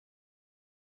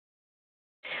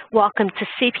Welcome to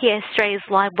CPA Australia's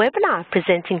live webinar.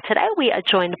 Presenting today, we are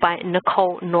joined by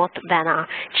Nicole North-Vanner.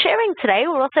 Chairing today,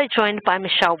 we're also joined by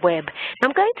Michelle Webb.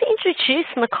 I'm going to introduce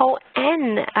Nicole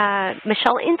and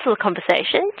Michelle into the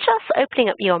conversation. Just opening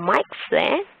up your mics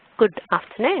there. Good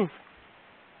afternoon.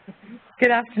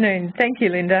 Good afternoon. Thank you,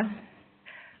 Linda.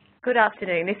 Good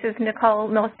afternoon. This is Nicole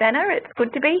North-Vanner. It's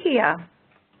good to be here.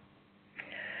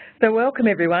 So welcome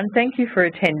everyone, thank you for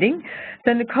attending.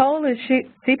 So Nicole is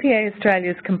CPA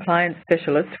Australia's Compliance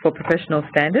Specialist for Professional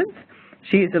Standards.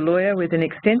 She is a lawyer with an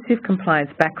extensive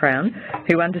compliance background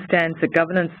who understands that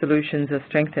governance solutions are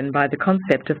strengthened by the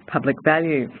concept of public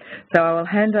value. So I will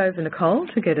hand over Nicole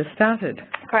to get us started.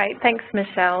 Great, thanks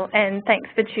Michelle, and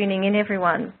thanks for tuning in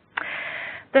everyone.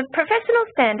 The professional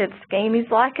standards scheme is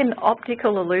like an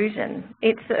optical illusion.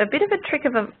 It's a bit of a trick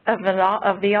of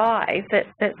the eye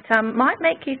that might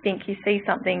make you think you see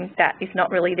something that is not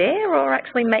really there, or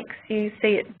actually makes you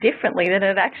see it differently than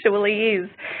it actually is.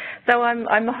 So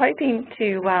I'm hoping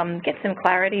to get some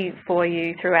clarity for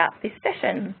you throughout this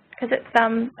session, because it's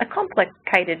a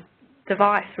complicated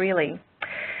device really.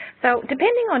 So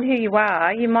depending on who you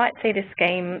are, you might see the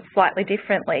scheme slightly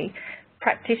differently.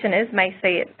 Practitioners may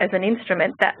see it as an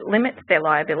instrument that limits their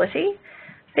liability.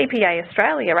 CPA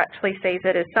Australia actually sees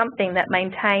it as something that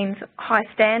maintains high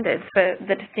standards for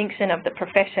the distinction of the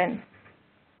profession.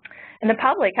 And the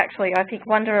public actually, I think,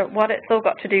 wonder what it's all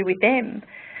got to do with them.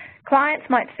 Clients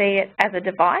might see it as a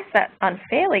device that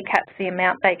unfairly caps the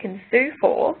amount they can sue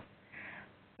for,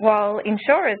 while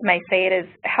insurers may see it as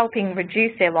helping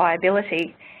reduce their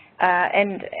liability.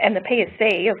 And the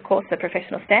PSC, of course, the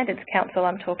Professional Standards Council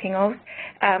I'm talking of,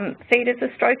 see it as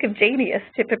a stroke of genius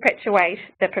to perpetuate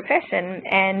the profession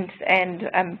and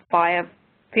by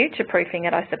future-proofing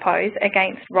it, I suppose,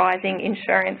 against rising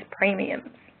insurance premiums.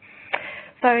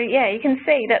 So, yeah, you can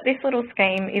see that this little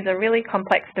scheme is a really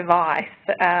complex device,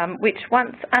 which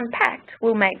once unpacked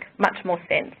will make much more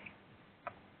sense.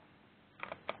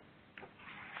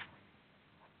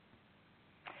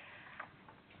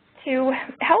 To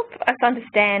help us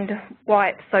understand why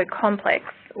it's so complex,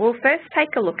 we'll first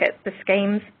take a look at the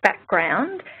scheme's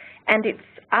background and its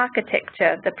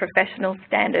architecture, the professional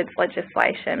standards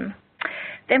legislation.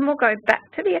 Then we'll go back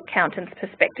to the accountant's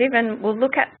perspective and we'll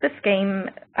look at the scheme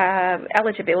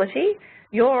eligibility,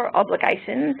 your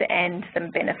obligations and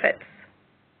some benefits.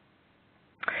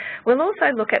 We'll also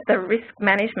look at the risk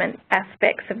management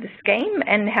aspects of the scheme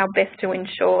and how best to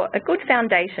ensure a good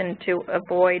foundation to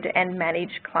avoid and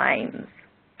manage claims. And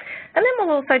then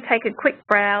we'll also take a quick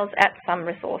browse at some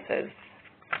resources.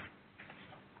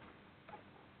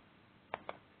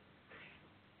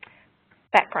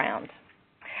 Background.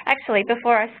 Actually,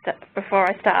 before I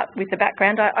start with the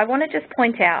background, I want to just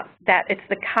point out that it's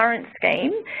the current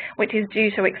scheme which is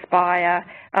due to expire.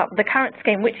 On the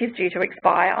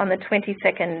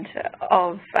 22nd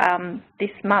of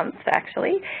this month,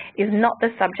 actually, is not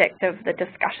the subject of the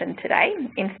discussion today.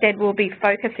 Instead, we'll be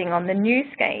focusing on the new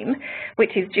scheme,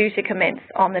 which is due to commence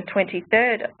on the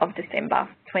 23rd of December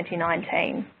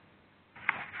 2019.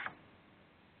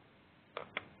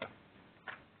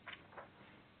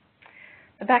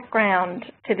 The background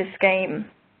to the scheme.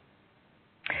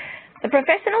 The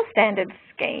professional standards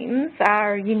schemes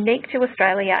are unique to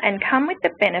Australia and come with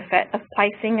the benefit of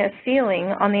placing a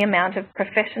ceiling on the amount of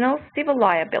professional civil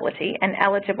liability an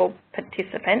eligible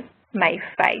participant may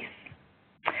face.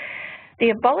 The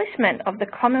abolishment of the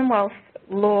Commonwealth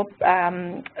law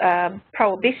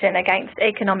prohibition against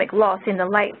economic loss in the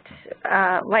late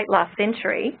last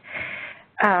century,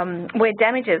 where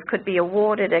damages could be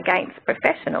awarded against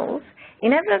professionals,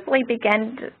 inevitably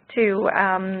began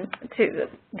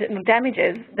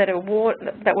damages that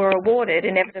were awarded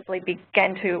inevitably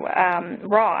began to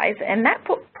rise, and that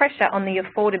put pressure on the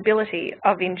affordability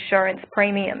of insurance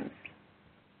premiums.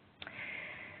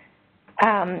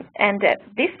 And at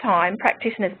this time,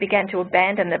 practitioners began to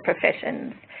abandon the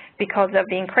professions because of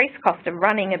the increased cost of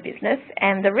running a business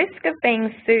and the risk of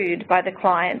being sued by the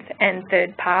clients and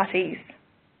third parties.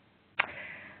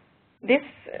 This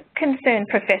concerned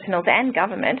professionals and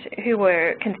government, who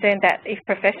were concerned that if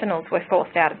professionals were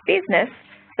forced out of business,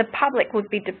 the public would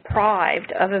be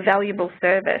deprived of a valuable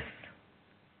service.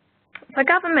 So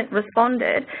government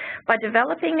responded by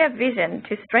developing a vision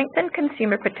to strengthen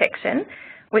consumer protection,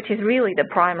 which is really the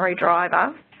primary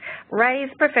driver, raise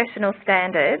professional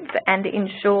standards and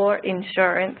ensure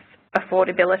insurance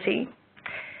affordability.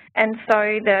 And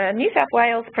so the New South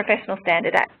Wales Professional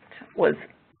Standard Act was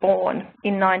born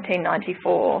in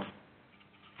 1994.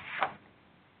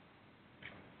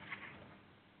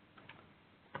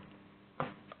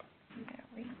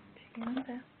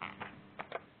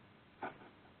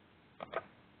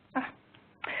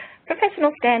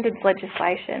 professional standards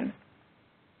legislation.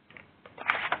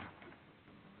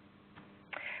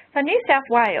 So New South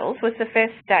Wales was the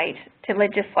first state to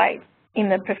legislate in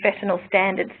the professional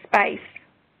standards space.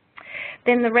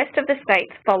 Then the rest of the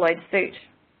states followed suit,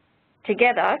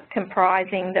 together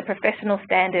comprising the professional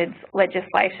standards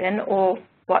legislation, or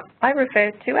what I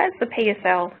refer to as the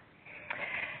PSL.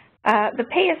 The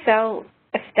PSL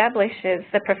establishes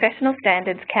the Professional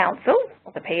Standards Council,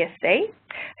 or the PSC,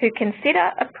 who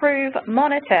consider, approve,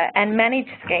 monitor and manage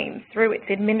schemes through its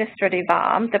administrative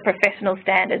arm, the Professional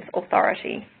Standards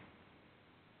Authority.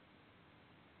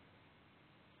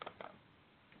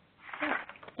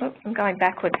 Oops, I'm going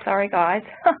backwards, sorry guys.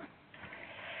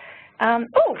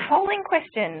 Polling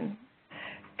question.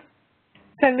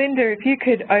 So Linda, if you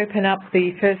could open up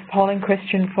the first polling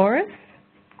question for us.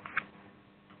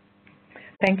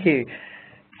 Thank you.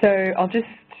 So I'll just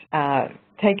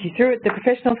take you through it. The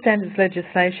professional standards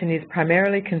legislation is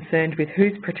primarily concerned with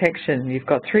whose protection. You've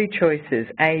got three choices,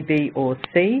 A, B or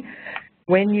C.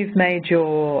 When you've made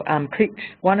your, clicked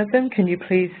one of them, can you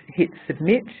please hit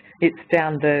submit? It's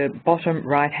down the bottom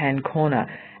right-hand corner,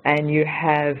 and you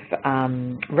have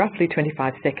roughly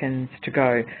 25 seconds to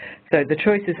go. So the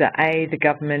choices are A, the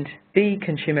government, B,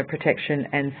 consumer protection,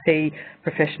 and C,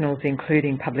 professionals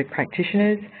including public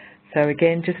practitioners. So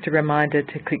again, just a reminder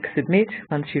to click submit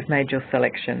once you've made your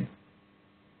selection.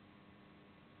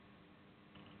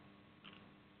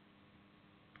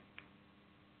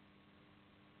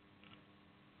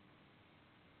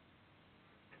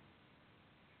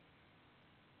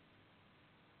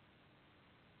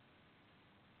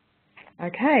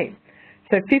 Okay,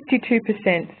 so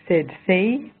 52% said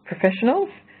C, professionals,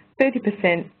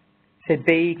 30% said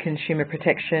B, consumer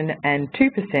protection, and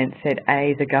 2% said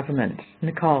A, the government.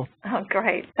 Nicole. Oh,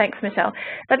 great. Thanks, Michelle.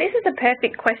 So this is a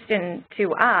perfect question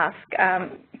to ask,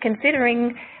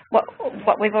 considering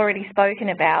what we've already spoken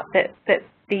about, that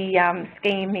the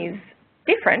scheme is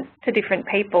different to different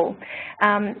people.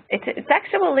 It's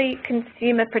actually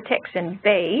consumer protection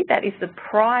B that is the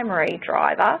primary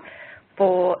driver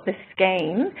for the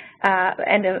scheme,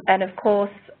 and of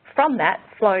course from that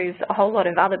flows a whole lot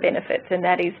of other benefits, and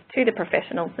that is to the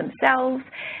professionals themselves,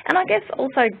 and I guess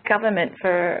also government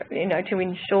for, to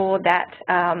ensure that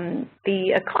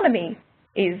the economy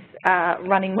is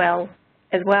running well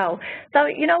as well. So,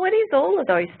 it is all of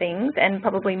those things and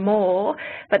probably more,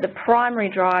 but the primary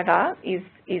driver is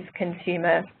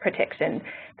consumer protection.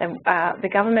 The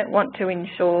government want to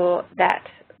ensure that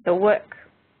the work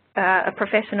a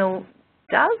professional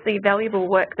does, the valuable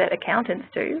work that accountants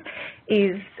do,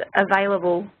 is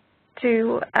available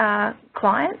to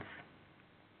clients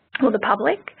or the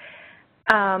public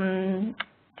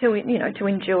to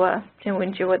endure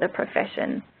the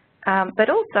profession, but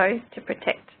also to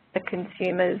protect the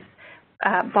consumers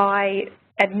by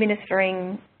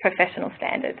administering professional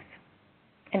standards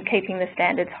and keeping the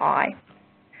standards high.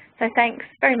 So thanks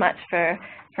very much for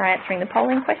answering the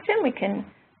polling question. We can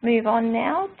move on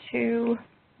now to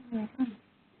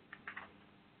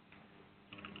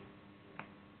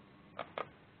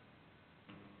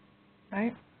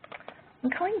I'm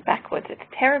going backwards. It's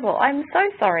terrible. I'm so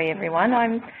sorry, everyone.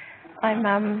 I'm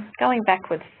going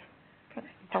backwards.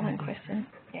 Polling question.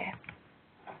 Yeah.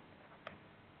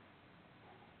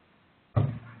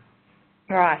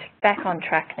 Right, back on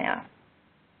track now.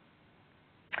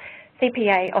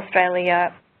 CPA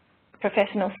Australia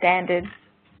Professional Standards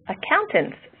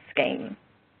Accountants Scheme.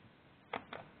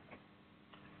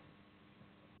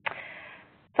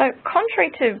 So,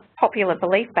 contrary to popular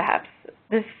belief perhaps,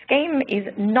 the scheme is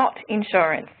not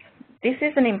insurance. This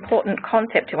is an important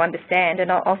concept to understand, and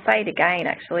I'll say it again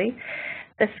actually.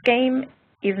 The scheme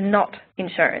is not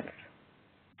insurance.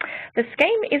 The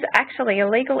scheme is actually a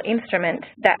legal instrument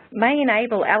that may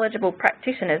enable eligible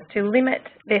practitioners to limit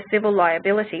their civil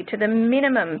liability to the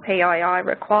minimum PII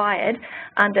required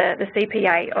under the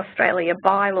CPA Australia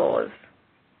bylaws.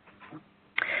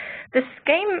 The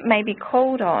scheme may be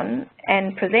called on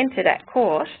and presented at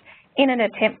court in an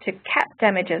attempt to cap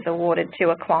damages awarded to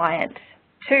a client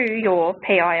to your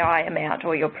PII amount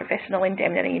or your professional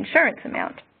indemnity insurance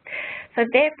amount. So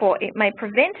therefore, it may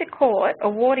prevent a court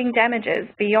awarding damages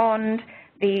beyond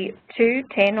the 2,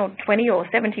 10 or 20 or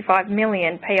 75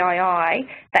 million PII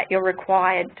that you're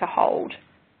required to hold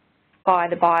by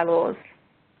the bylaws.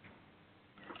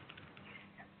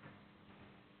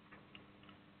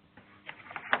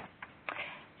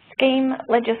 Scheme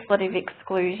legislative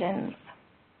exclusions.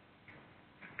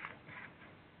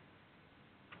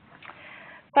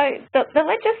 So the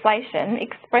legislation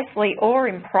expressly or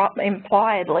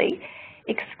impliedly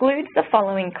excludes the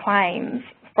following claims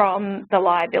from the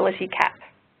liability cap.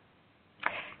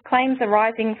 claims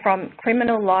arising from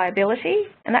criminal liability,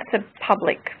 and that's a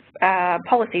public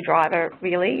policy driver,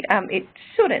 really. It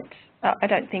shouldn't, I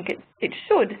don't think it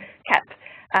should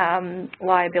cap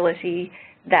liability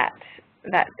that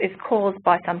is caused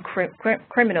by some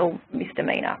criminal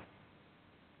misdemeanour.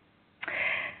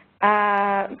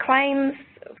 Claims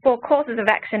for causes of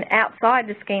action outside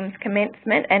the scheme's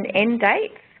commencement and end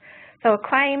dates. So a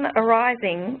claim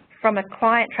arising from a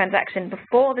client transaction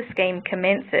before the scheme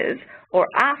commences or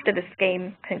after the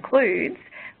scheme concludes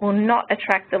will not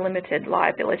attract the limited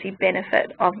liability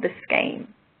benefit of the scheme.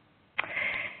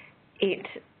 It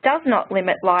does not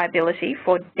limit liability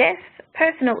for death,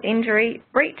 personal injury,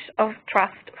 breach of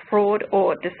trust, fraud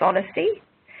or dishonesty.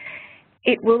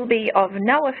 It will be of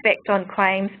no effect on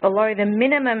claims below the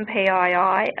minimum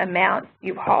PII amount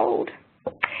you hold,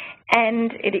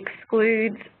 and it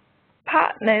excludes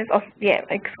partners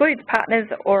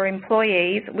or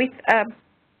employees with a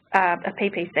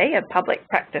PPC, a public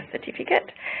practice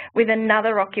certificate, with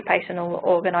another occupational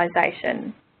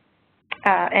organisation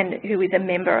and who is a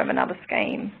member of another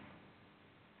scheme.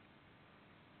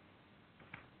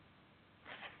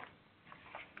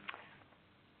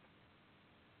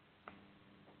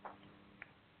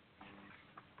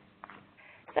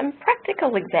 Some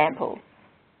practical examples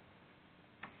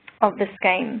of the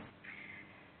scheme.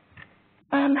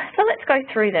 So let's go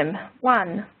through them.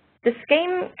 1, the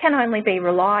scheme can only be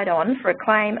relied on for a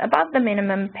claim above the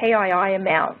minimum PII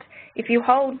amount. If you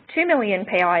hold 2 million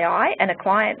PII and a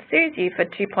client sues you for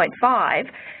 2.5,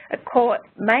 a court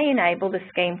may enable the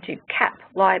scheme to cap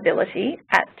liability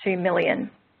at 2 million.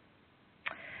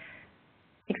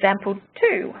 Example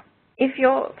 2. If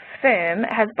your firm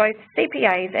has both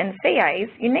CPAs and CAs,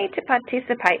 you need to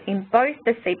participate in both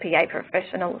the CPA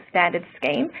Professional Standards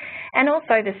Scheme and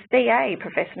also the CA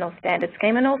Professional Standards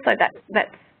Scheme, and also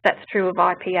that's true of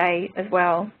IPA as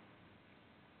well.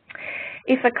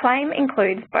 If a claim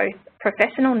includes both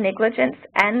professional negligence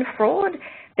and fraud,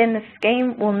 then the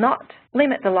scheme will not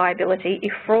limit the liability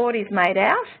if fraud is made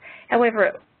out.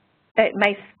 However, it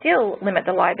may still limit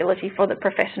the liability for the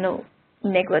professional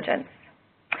negligence.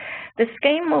 The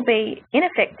scheme will be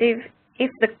ineffective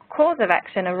if the cause of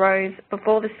action arose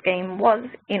before the scheme was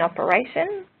in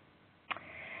operation.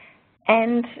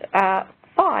 And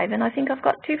 5, and I think I've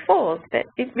got 2 4s, but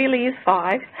it really is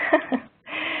 5.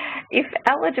 If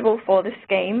eligible for the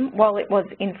scheme while it was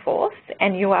in force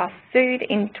and you are sued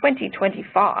in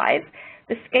 2025,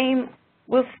 the scheme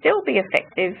will still be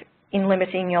effective in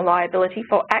limiting your liability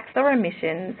for acts or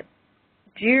omissions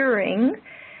during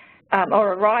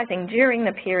or arising during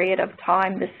the period of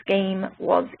time the scheme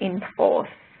was in force.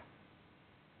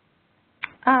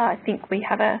 I think we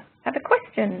have a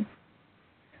question.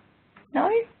 No?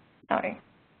 No.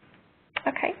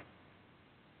 Okay.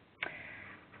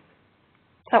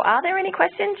 So are there any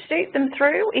questions? Shoot them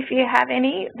through if you have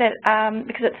any, that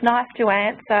because it's nice to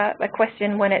answer a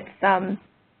question when it's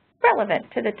relevant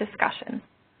to the discussion.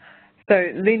 So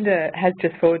Linda has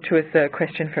just forwarded to us a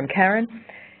question from Karen.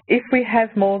 If we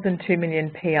have more than 2 million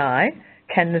PI,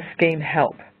 can the scheme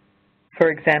help? For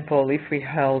example, if we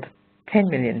held 10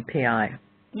 million PI.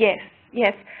 Yes,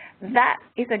 yes. That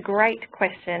is a great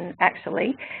question,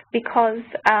 actually, because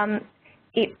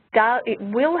it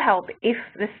will help if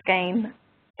the scheme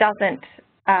doesn't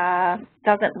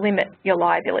limit your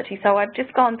liability. So I've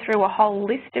just gone through a whole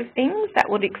list of things that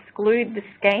would exclude the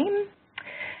scheme.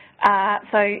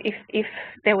 So if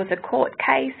there was a court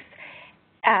case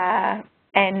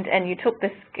and you took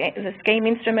the scheme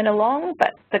instrument along,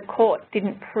 but the court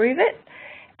didn't prove it,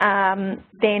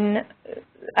 then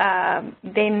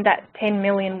that 10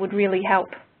 million would really help.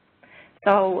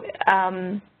 So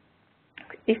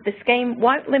if the scheme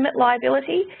won't limit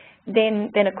liability,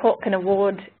 then a court can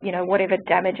award, whatever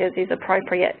damages is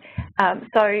appropriate.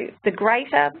 So the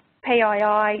greater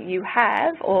PII you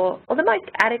have, or the most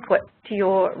adequate to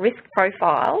your risk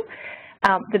profile,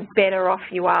 the better off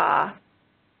you are.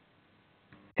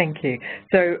 Thank you.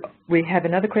 So we have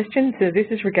another question. So this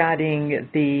is regarding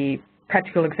the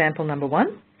practical example number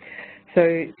 1.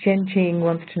 So Chen Ching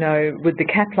wants to know, would the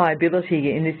cap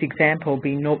liability in this example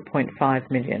be 0.5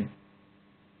 million?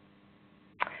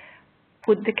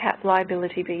 Would the cap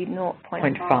liability be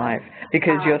 0.5?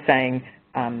 Because you're saying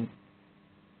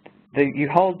you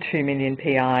hold 2 million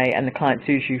PI and the client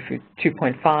sues you for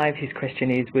 2.5. His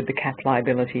question is, would the cap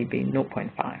liability be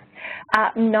 0.5?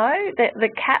 No, the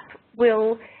cap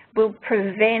will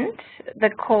prevent the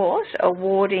court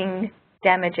awarding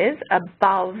damages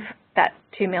above that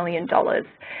 $2 million.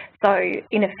 So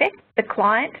in effect, the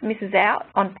client misses out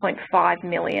on 0.5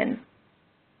 million.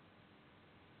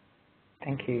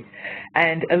 Thank you.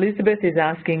 And Elizabeth is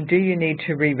asking, do you need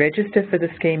to re-register for the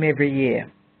scheme every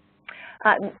year?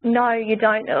 No, you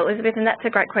don't, Elizabeth, and that's a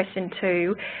great question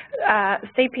too.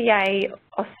 CPA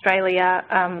Australia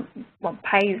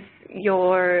pays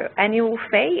your annual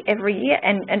fee every year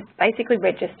and basically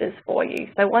registers for you.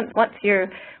 So once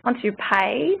you're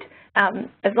paid,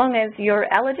 as long as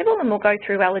you're eligible, and we'll go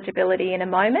through eligibility in a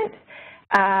moment.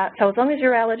 So as long as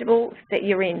you're eligible, that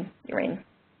you're in.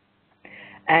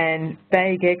 And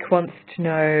Bagek wants to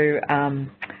know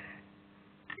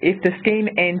if the scheme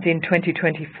ends in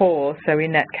 2024, so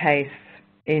in that case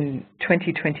in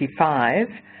 2025,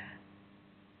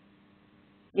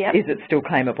 yep. Is it still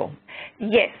claimable?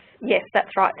 Yes,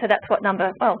 that's right. So that's what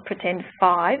number, well, pretend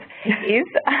 5 is.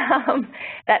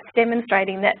 That's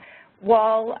demonstrating that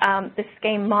while the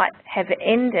scheme might have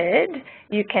ended,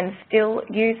 you can still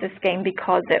use the scheme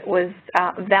because it was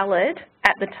valid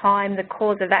at the time the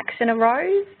cause of action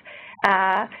arose.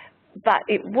 But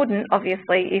it wouldn't,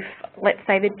 obviously, if, let's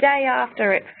say, the day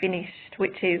after it finished,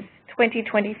 which is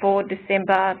 2024,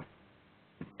 December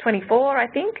 24, I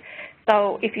think.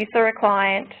 So if you saw a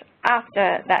client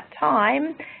after that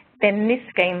time, then this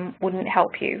scheme wouldn't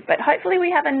help you. But hopefully we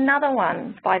have another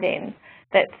one by then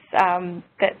that's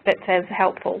as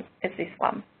helpful as this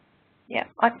one. Yeah,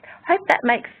 I hope that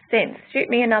makes sense. Shoot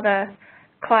me another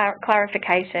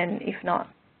clarification if not.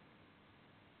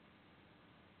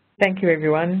 Thank you,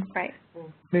 everyone. Great.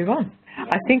 We'll move on.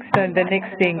 I think so. The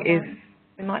next thing is...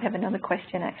 We might have another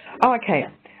question, actually. Oh, okay.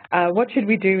 What should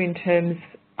we do in terms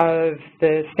of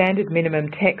the standard minimum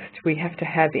text we have to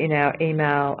have in our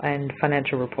email and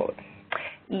financial reports?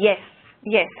 Yes.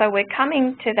 So we're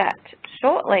coming to that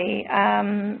shortly,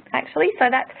 actually. So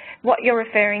that's what you're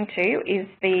referring to is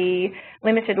the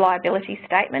limited liability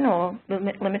statement or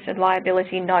limited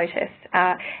liability notice,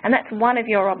 and that's one of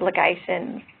your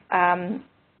obligations.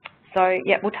 So,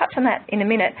 yeah, we'll touch on that in a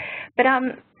minute. But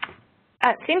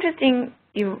it's interesting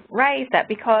you raise that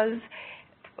because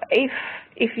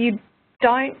if you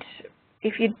don't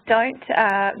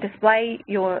display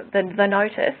the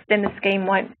notice, then the scheme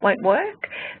won't work.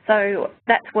 So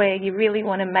that's where you really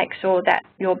want to make sure that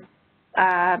your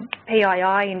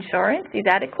PII insurance is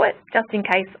adequate, just in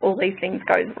case all these things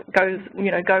go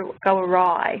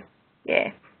awry.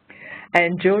 Yeah.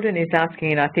 And Jordan is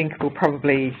asking, and I think we'll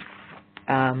probably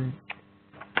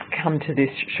come to this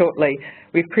shortly.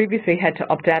 We've previously had to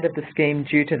opt out of the scheme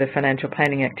due to the financial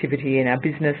planning activity in our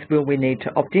business. Will we need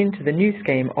to opt into the new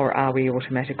scheme, or are we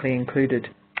automatically included?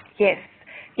 Yes.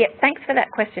 Yeah, thanks for that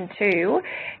question too.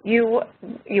 You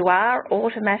are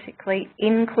automatically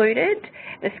included.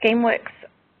 The scheme works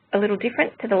a little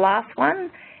different to the last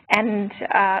one, and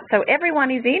so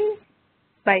everyone is in,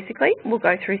 basically. We'll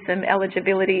go through some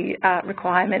eligibility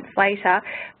requirements later.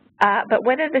 But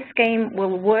whether the scheme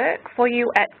will work for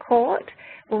you at court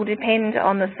will depend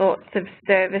on the sorts of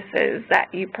services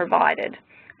that you provided.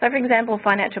 So, for example,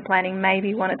 financial planning may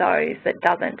be one of those that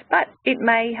doesn't, but it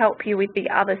may help you with the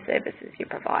other services you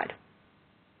provide.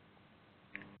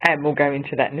 And we'll go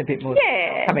into that in a bit more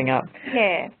coming up.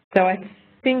 Yeah. So I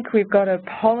think we've got a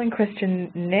polling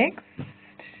question next.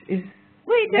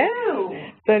 We do.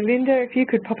 So, Linda, if you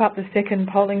could pop up the second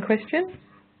polling question.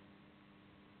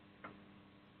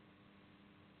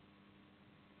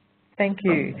 Thank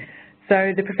you.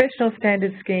 So the professional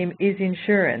standard scheme is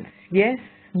insurance. Yes,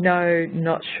 no,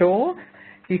 not sure.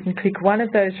 You can click one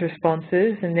of those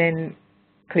responses and then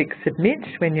click submit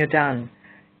when you're done.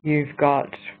 You've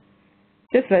got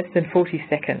just less than 40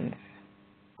 seconds,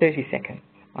 30 seconds.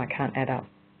 I can't add up.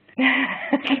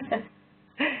 It's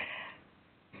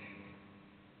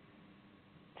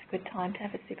a good time to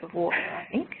have a sip of water, I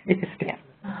think. Yes. Yeah.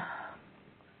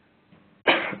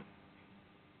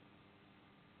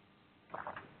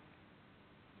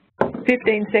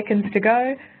 15 seconds to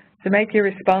go, so make your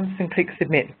response and click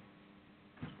submit.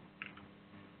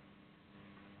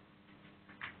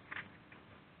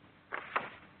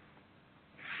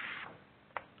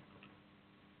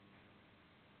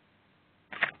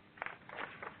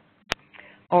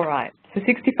 All right, so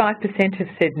 65% have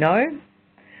said no,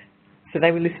 so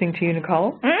they were listening to you,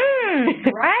 Nicole.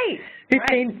 Great.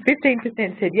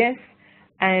 15% said yes,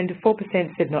 and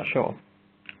 4% said not sure.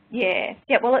 Yeah.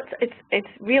 Well, it's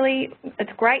really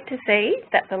great to see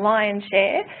that the lion's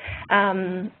share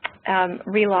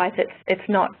realise it's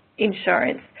not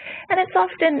insurance, and it's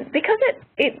often because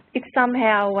it's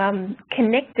somehow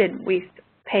connected with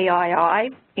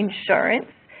PII insurance.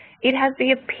 It has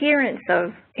the appearance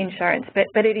of insurance,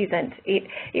 but it isn't.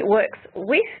 It works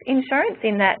with insurance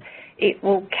in that it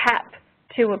will cap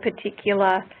to a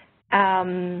particular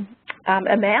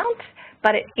amount,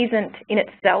 but it isn't in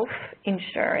itself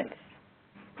insurance.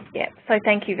 Yeah, so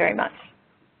thank you very much.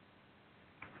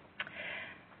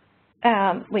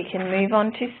 We can move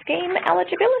on to scheme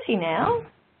eligibility now,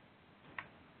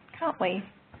 can't we?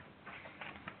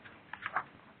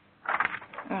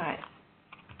 All right.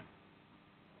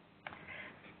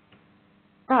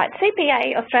 Right,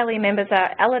 CPA Australia members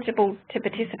are eligible to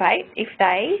participate if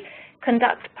they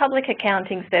conduct public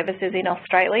accounting services in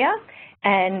Australia,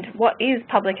 and what is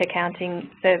public accounting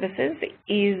services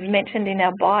is mentioned in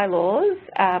our bylaws,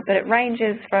 but it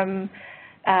ranges from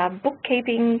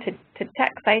bookkeeping to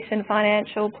taxation,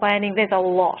 financial planning. There's a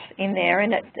lot in there,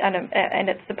 and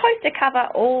it's supposed to cover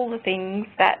all the things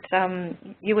that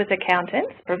you as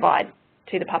accountants provide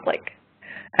to the public.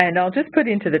 And I'll just put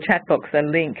into the chat box a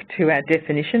link to our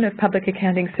definition of public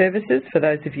accounting services for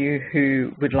those of you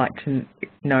who would like to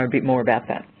know a bit more about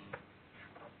that.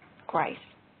 Great.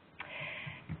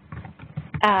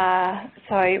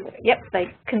 So, yep,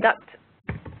 they conduct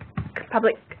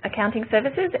public accounting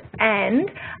services and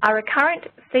are a current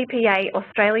CPA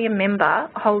Australia member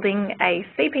holding a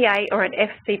CPA or an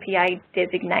FCPA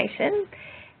designation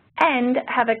and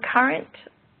have a current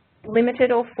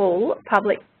limited or full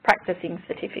public practicing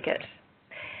certificate.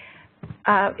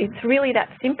 It's really that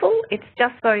simple. It's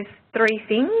just those three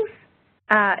things,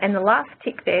 and the last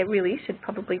tick there really should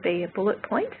probably be a bullet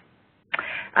point.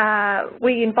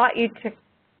 We invite you to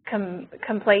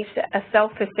complete a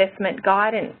self-assessment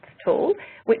guidance tool,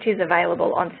 which is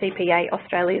available on CPA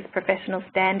Australia's Professional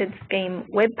Standards Scheme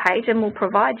webpage, and we'll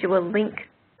provide you a link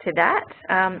to that.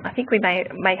 I think we may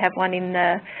have one in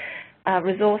the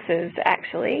resources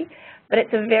actually, but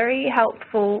it's a very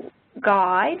helpful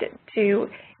guide to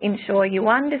ensure you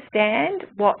understand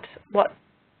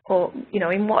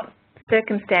in what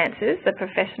circumstances the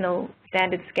Professional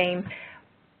Standards Scheme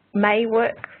may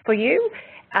work for you,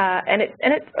 and it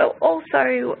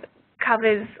also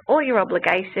covers all your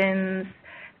obligations.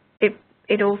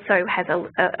 It also has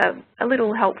a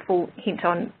little helpful hint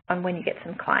on when you get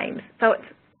some claims. So it's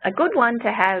a good one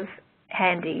to have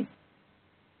handy.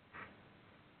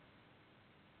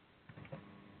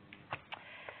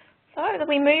 So then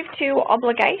we move to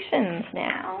obligations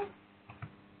now.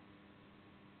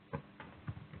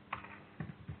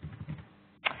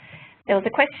 There was a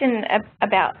question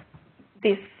about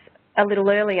this a little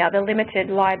earlier, the limited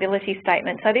liability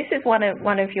statement. So this is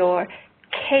one of your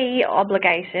key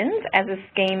obligations as a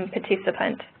scheme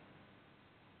participant.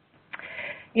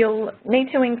 You'll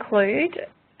need to include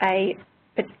a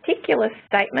particular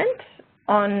statement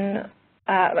on,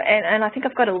 and I think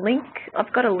I've got a link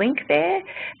there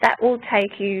that will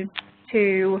take you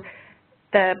to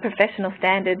the Professional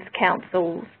Standards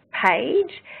Council's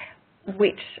page,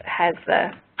 which has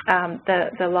the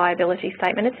liability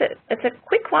statement. It's a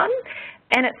quick one,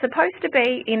 and it's supposed to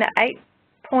be in at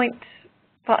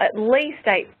least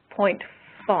 8-point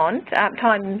font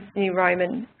times New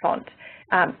Roman font.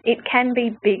 It can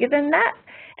be bigger than that,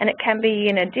 and it can be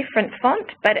in a different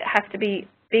font, but it has to be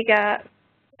bigger,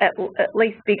 at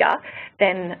least bigger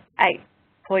than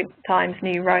 8-point times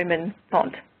New Roman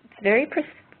font. It's very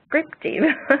prescriptive,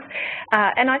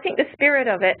 and I think the spirit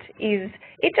of it is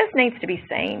it just needs to be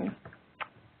seen.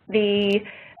 A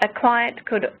client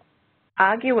could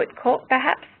argue at court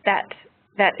perhaps that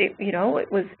it,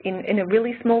 it was in a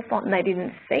really small font and they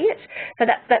didn't see it. So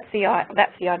that's the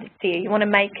idea. You want to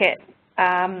make it,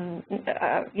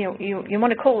 you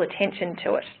want to call attention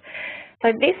to it.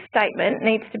 So this statement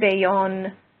needs to be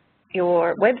on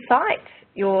your website,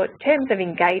 your terms of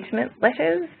engagement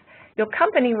letters, your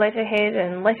company letterhead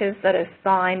and letters that are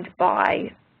signed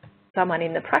by someone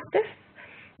in the practice,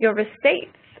 your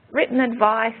receipts, written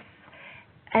advice,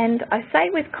 and I say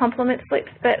with compliment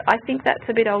slips, but I think that's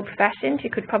a bit old-fashioned. You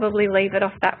could probably leave it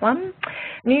off that one.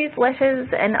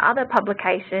 Newsletters and other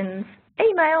publications,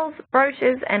 emails,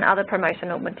 brochures, and other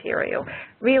promotional material.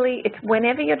 Really, it's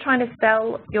whenever you're trying to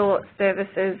sell your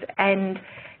services and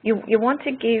you want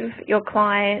to give your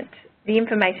client the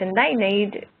information they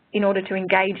need in order to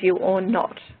engage you or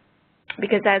not.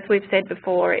 Because as we've said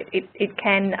before, it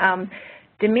can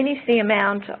diminish the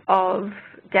amount of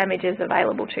damages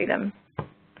available to them.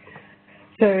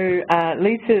 So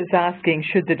Lisa's asking,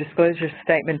 should the disclosure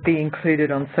statement be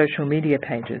included on social media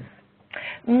pages?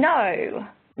 No,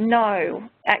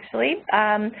 actually,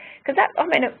 because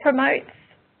it promotes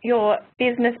your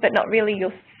business but not really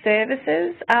your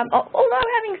services. Although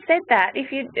having said that,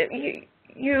 if you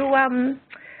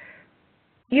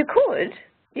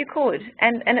could,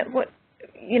 and it would,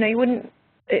 you wouldn't.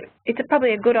 It's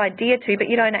probably a good idea to, but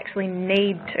you don't actually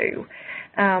need to.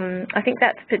 I think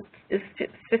that's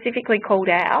specifically called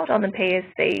out on the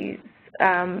PSC's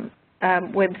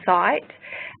website.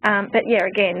 But yeah,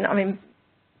 again,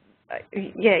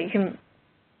 yeah, you can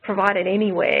provide it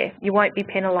anywhere. You won't be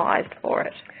penalised for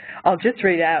it. I'll just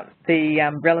read out the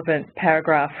relevant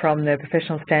paragraph from the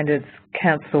Professional Standards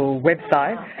Council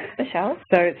website. Michelle?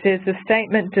 So it says the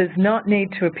statement does not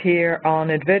need to appear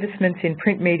on advertisements in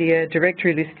print media,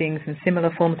 directory listings and similar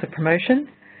forms of promotion,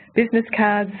 business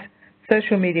cards,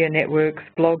 social media networks,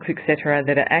 blogs, etc.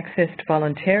 that are accessed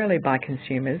voluntarily by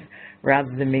consumers rather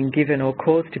than being given or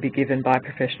caused to be given by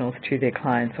professionals to their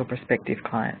clients or prospective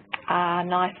clients. Ah,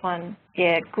 nice one.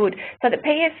 Yeah, good. So the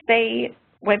PSB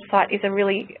website is a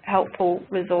really helpful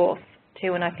resource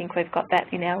too, and I think we've got that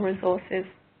in our resources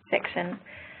section.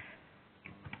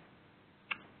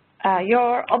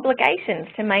 Your obligations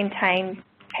to maintain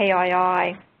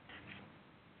PII.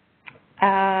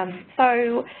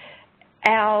 So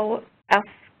our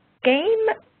scheme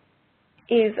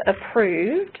is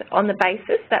approved on the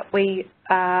basis that we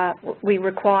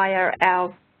require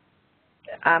our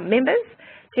members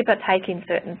to partake in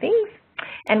certain things,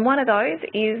 and one of those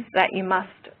is that you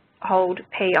must hold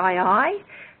PII.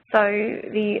 So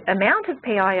the amount of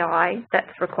PII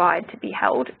that's required to be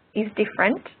held is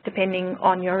different depending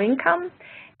on your income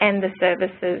and the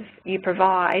services you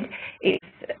provide.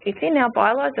 It's in our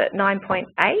bylaws at 9.8,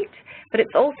 but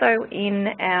it's also in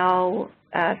our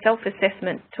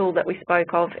self-assessment tool that we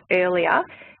spoke of earlier.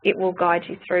 It will guide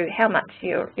you through how much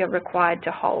you're required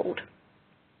to hold.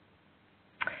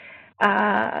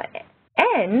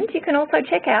 And you can also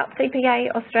check out CPA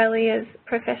Australia's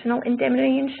professional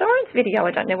indemnity insurance video.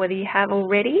 I don't know whether you have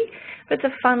already, but it's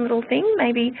a fun little thing,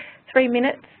 maybe 3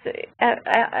 minutes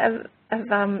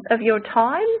of your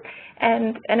time,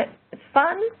 and it's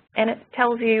fun, and it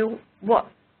tells you what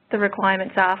the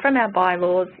requirements are from our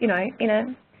bylaws, you know, in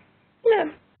a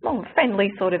more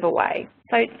friendly sort of a way.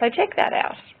 So check that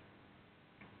out.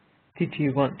 Did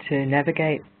you want to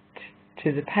navigate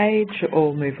to the page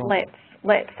or move on?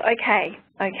 Let's. Okay.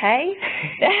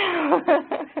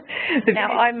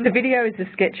 The video is a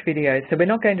sketch video, so we're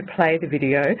not going to play the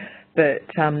video, but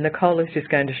Nicole is just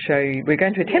going to show you, we're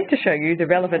going to attempt to show you the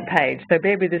relevant page, so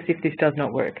bear with us if this does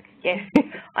not work. Yes,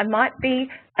 I might be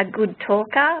a good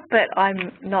talker, but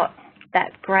I'm not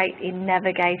that great in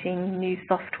navigating new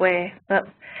software, but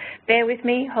bear with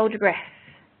me, hold your breath.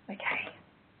 Okay.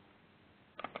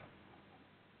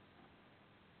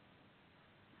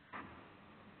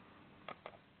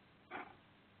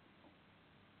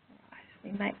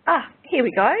 Here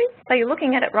we go. So you're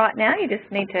looking at it right now. You just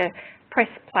need to press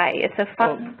play. It's a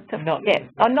fun. Not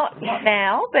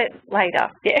now, but later.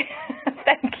 Yeah.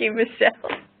 Thank you,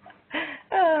 Michelle.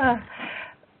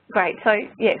 Great. So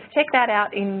yes, check that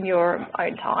out in your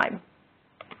own time.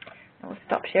 I'll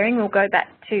stop sharing. We'll go back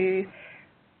to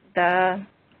the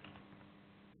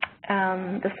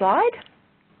slide.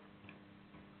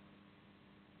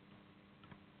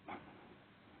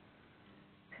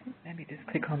 Maybe just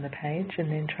click on the page and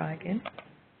then try again.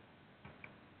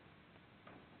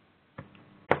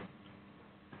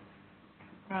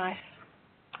 Right.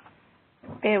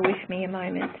 Bear with me a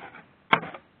moment. I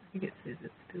think it says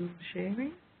it's still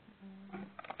sharing.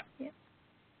 Yep.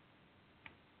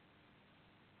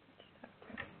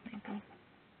 Maybe click on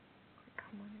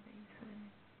one of these.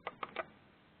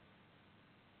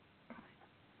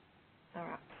 Right. All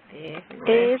right.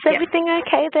 There. Is everything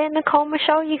okay there, Nicole,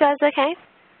 Michelle? You guys okay?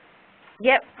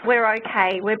 Yep, we're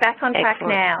okay. We're back on track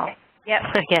now. Yep.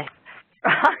 Okay.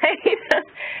 Right.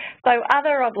 So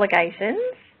other obligations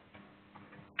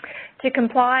to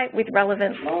comply with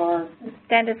relevant laws,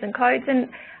 standards and codes, and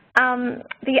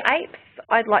the APEs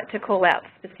I'd like to call out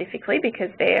specifically because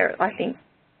I think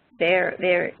they're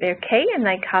key, and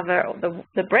they cover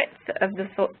the breadth of the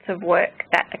sorts of work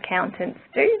that accountants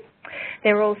do.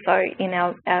 They're also in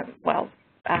our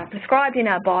prescribed in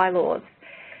our bylaws.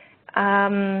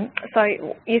 So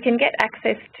you can get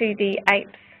access to the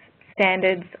APEs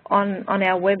standards on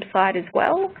our website as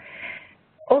well.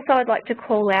 Also, I'd like to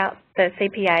call out the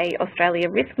CPA Australia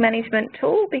risk management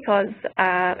tool because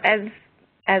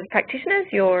as practitioners,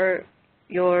 you're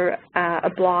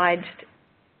obliged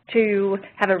to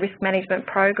have a risk management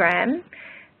program,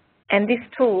 and this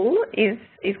tool is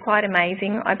quite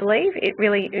amazing. I believe it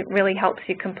really helps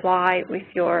you comply with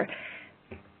your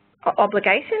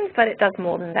obligations, but it does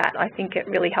more than that. I think it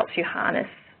really helps you harness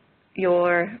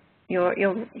your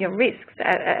risks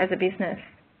as a business.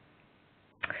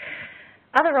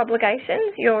 Other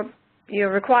obligations,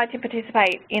 you're required to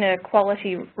participate in a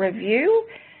quality review,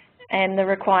 and the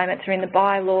requirements are in the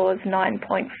bylaws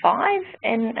 9.5,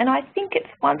 and I think it's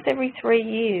once every 3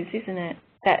 years, isn't it,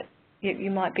 that you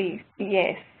might be,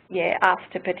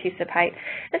 asked to participate.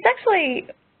 It's actually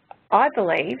I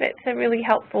believe it's a really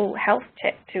helpful health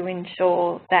check to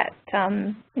ensure that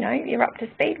you know, you're up to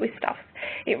speed with stuff.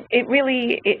 It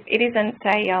really isn't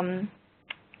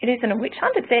a witch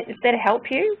hunt. It's there to help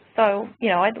you. So you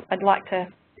know, I'd like to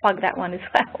plug that one as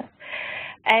well.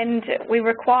 And we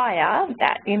require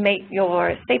that you meet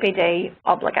your CPD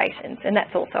obligations, and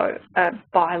that's also a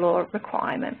bylaw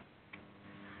requirement.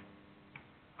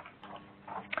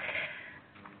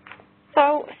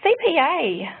 So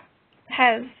CPA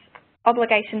has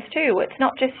obligations too. It's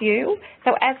not just you.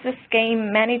 So as the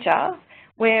scheme manager,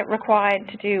 we're required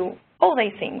to do all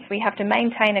these things. We have to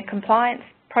maintain a compliance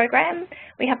program.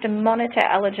 We have to monitor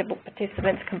eligible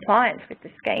participants' compliance with the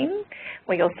scheme.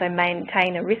 We also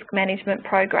maintain a risk management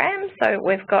program, so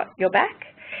we've got your back.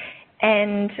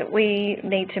 And we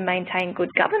need to maintain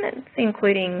good governance,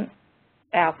 including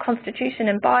our constitution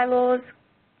and bylaws.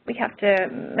 We have to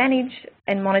manage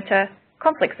and monitor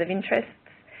conflicts of interest.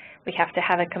 We have to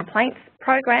have a complaints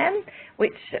program,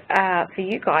 which for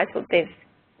you guys, well, there's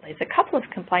a couple of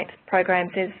complaints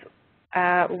programs. There's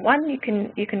one you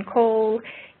can call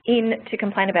in to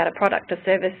complain about a product or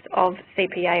service of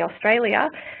CPA Australia,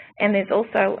 and there's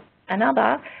also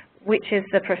another, which is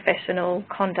the professional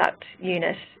conduct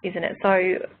unit, isn't it?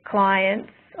 So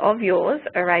clients of yours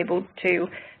are able to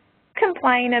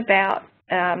complain about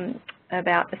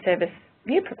the service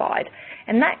you provide,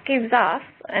 and that gives us,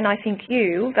 and I think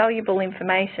you, valuable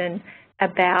information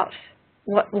about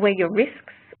where your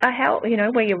risks are, you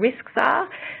know, where your risks are.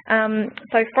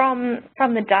 So from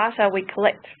the data we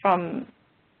collect from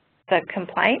the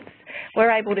complaints,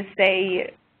 we're able to see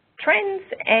trends,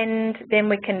 and then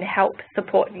we can help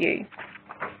support you.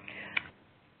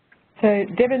 So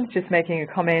Devon's just making a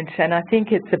comment, and I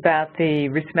think it's about the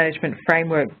risk management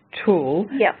framework tool.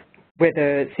 Yep.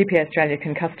 Whether CPA Australia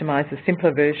can customise a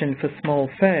simpler version for small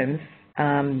firms.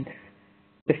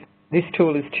 This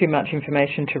tool is too much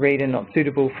information to read and not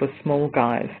suitable for small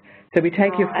guys. So we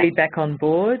take your feedback on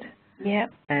board,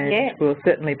 and we'll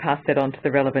certainly pass that on to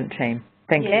the relevant team.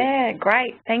 Thank you. Yeah,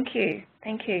 great. Thank you.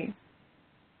 Thank you.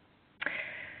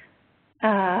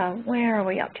 Where are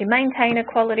we up to? Maintain a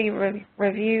quality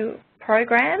review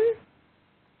program.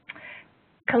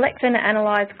 Collect and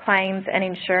analyse claims and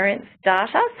insurance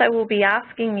data. So we'll be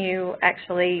asking you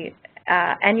actually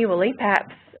annually,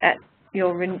 perhaps at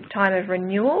your time of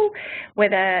renewal,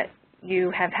 whether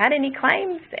you have had any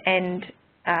claims and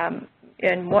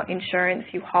what insurance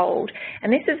you hold.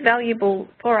 And this is valuable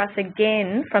for us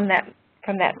again from that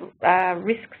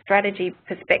risk strategy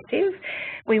perspective.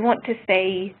 We want to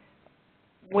see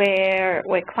where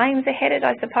claims are headed,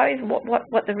 I suppose,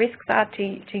 what the risks are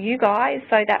to you guys,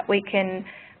 so that we can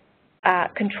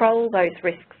control those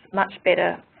risks much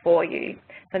better for you.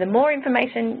 So the more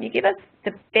information you give us,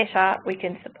 the better we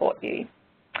can support you.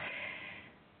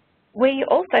 We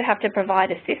also have to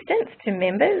provide assistance to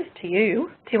members, to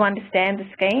you, to understand the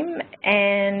scheme,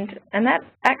 and that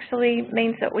actually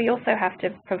means that we also have to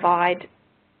provide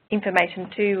information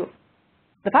to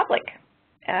the public,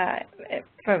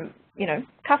 from, you know,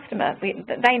 customers.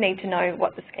 They need to know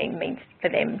what the scheme means for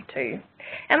them too.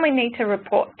 And we need to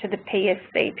report to the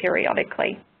PSC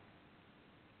periodically.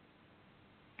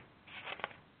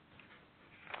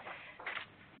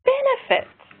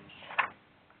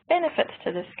 Benefits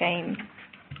to the scheme.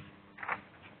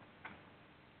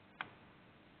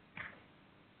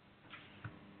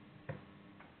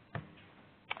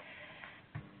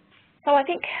 So I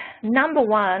think number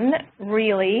one,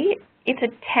 really, it's a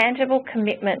tangible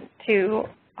commitment to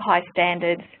high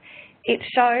standards. It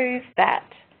shows that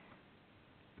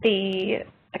the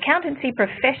accountancy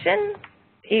profession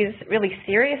is really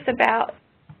serious about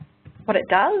what it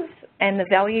does and the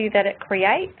value that it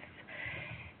creates.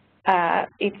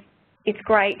 It's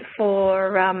great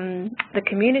for the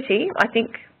community, I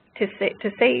think, to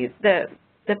see the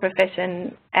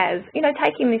profession as, you know,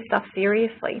 taking this stuff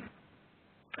seriously.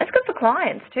 It's good for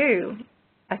clients too,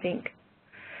 I think.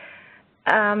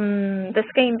 The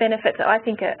scheme benefits, I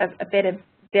think, are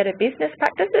better business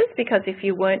practices, because if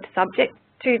you weren't subject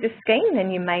to the scheme,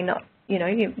 then you may not, you know,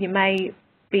 you may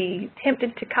be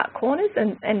tempted to cut corners,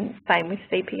 and same with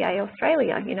CPA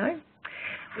Australia, you know.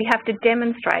 We have to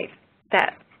demonstrate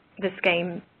that the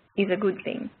scheme is a good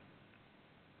thing.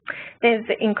 There's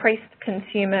increased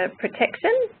consumer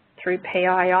protection through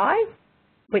PII,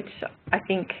 which I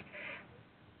think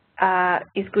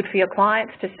is good for your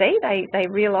clients to see. They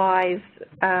realise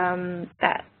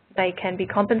that they can be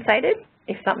compensated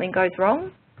if something goes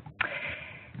wrong.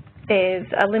 There's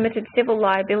a limited civil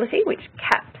liability, which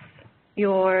caps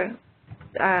your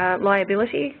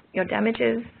liability, your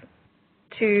damages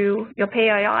to your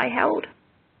PII held.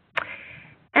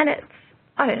 And it's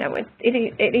I don't know,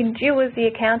 it endures the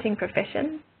accounting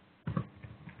profession.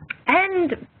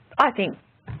 And I think,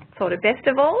 sort of best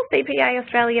of all, CPA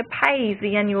Australia pays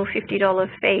the annual $50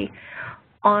 fee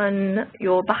on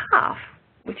your behalf,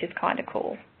 which is kind of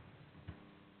cool.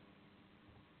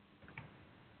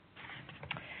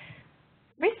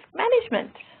 Risk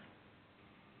management.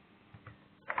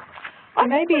 I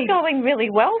think we're going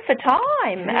really well for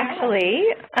time, actually.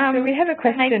 So we have a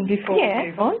question before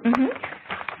we move on.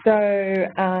 So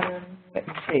let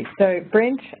me see. So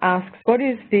Brent asks, what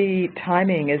is the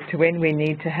timing as to when we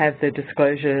need to have the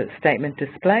disclosure statement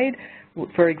displayed?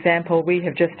 For example, we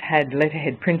have just had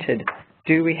letterhead printed.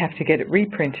 Do we have to get it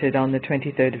reprinted on the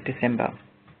 23rd of December?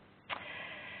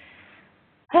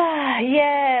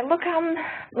 Yeah, look,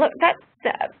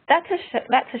 that's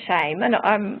a shame, and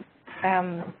I'm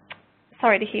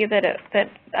sorry to hear that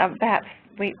perhaps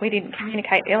we didn't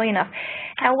communicate early enough.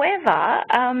 However,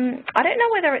 I don't know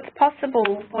whether it's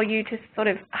possible for you to sort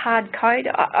of hard code.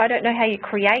 I don't know how you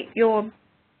create your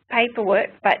paperwork,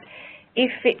 but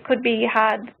if it could be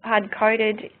hard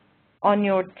coded on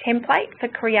your template for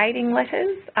creating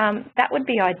letters, that would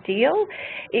be ideal.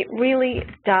 It really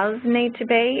does need to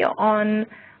be on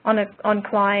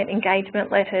client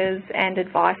engagement letters and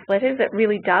advice letters. It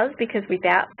really does, because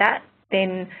without that,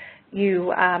 then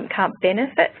you can't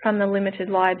benefit from the limited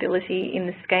liability in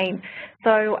the scheme.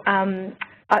 So,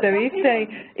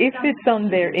 if it's on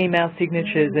their email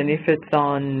signatures and if it's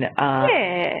on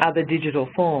other digital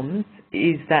forms,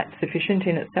 is that sufficient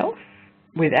in itself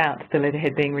without the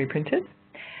letterhead being reprinted?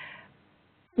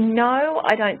 No,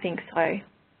 I don't think so.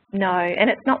 No, and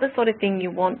it's not the sort of thing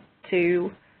you want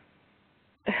to,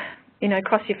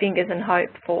 cross your fingers and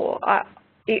hope for.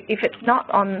 If it's not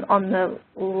on the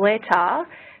letter,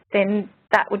 then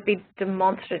that would be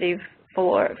demonstrative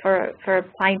for a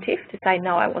plaintiff to say,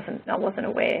 no, I wasn't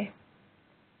aware.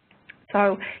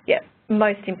 So, yeah,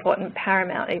 most important,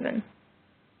 paramount even.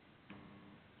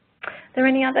 Are there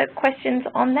any other questions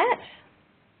on that?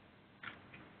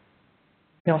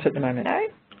 Not at the moment. No?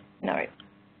 No.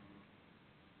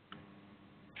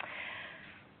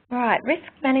 All right, risk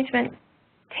management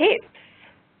tips.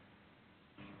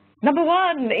 Number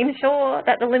one, ensure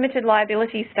that the limited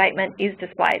liability statement is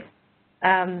displayed.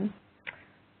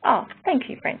 Oh, thank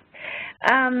you, Brent.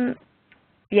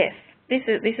 Yes, this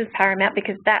is paramount,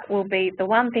 because that will be the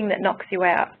one thing that knocks you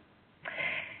out.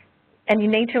 And you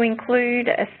need to include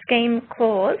a scheme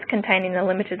clause containing the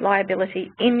limited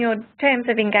liability in your terms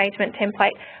of engagement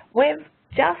template. We've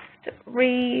just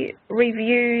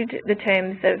reviewed the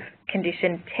terms of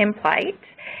condition template,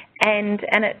 and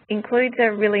it includes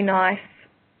a really nice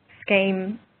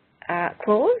scheme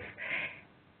clause,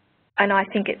 and I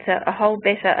think it's a whole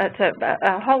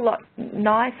lot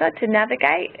nicer to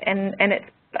navigate, and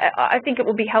I think it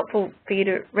will be helpful for you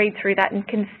to read through that and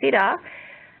consider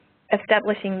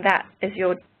establishing that as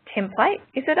your template.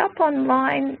 Is it up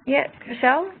online yet,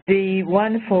 Michelle? The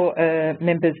one for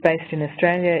members based in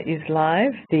Australia is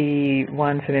live. The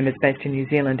one for members based in New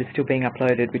Zealand is still being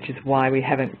uploaded, which is why we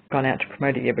haven't gone out to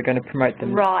promote it yet. We're going to promote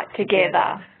them right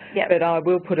together. Yep. But I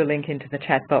will put a link into the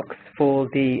chat box for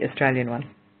the Australian one.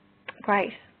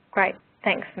 Great, great.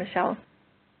 Thanks, Michelle.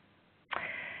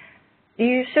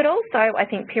 You should also, I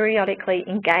think, periodically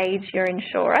engage your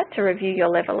insurer to review your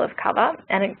level of cover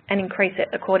and increase it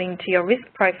according to your risk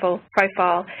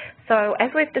profile. So,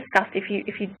 as we've discussed, if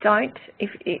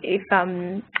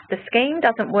the scheme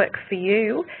doesn't work for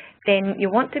you, then you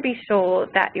want to be sure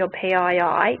that your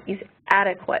PII is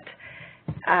adequate.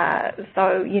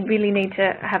 So you really need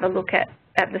to have a look at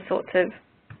the sorts of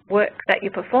work that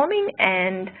you're performing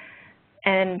and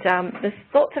the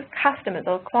sorts of customers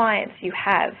or clients you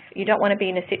have. You don't want to be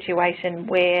in a situation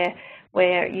where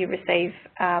you receive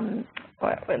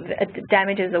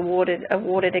damages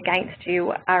awarded against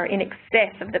you are in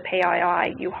excess of the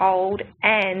PII you hold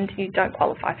and you don't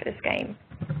qualify for the scheme.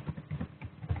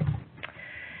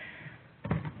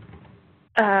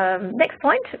 Next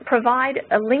point, provide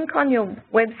a link on your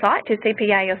website to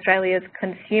CPA Australia's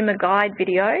consumer guide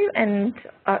video, and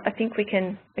I think we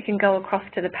can go across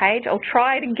to the page. I'll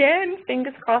try it again,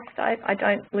 fingers crossed I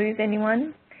don't lose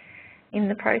anyone in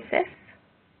the process.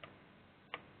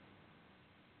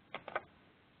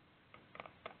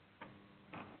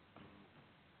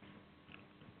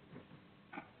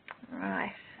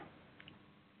 Right,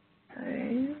 so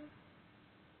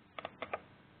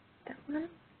that one.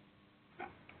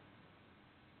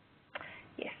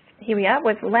 Here we are.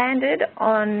 We've landed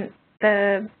on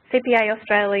the CPA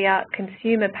Australia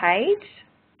consumer page,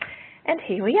 and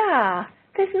here we are.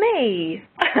 There's me.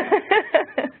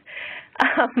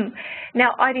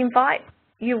 Now, I'd invite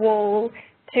you all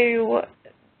to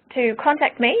to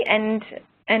contact me and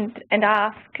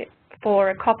ask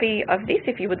for a copy of this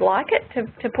if you would like it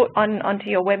to put onto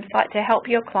your website to help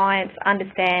your clients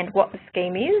understand what the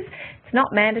scheme is. It's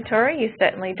not mandatory. You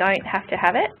certainly don't have to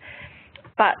have it,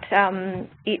 but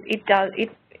it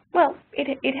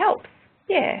helps,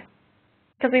 yeah.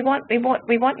 Because we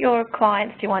want your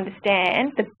clients to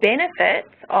understand the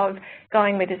benefits of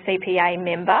going with a CPA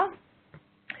member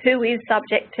who is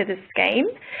subject to the scheme,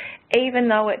 even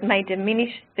though it may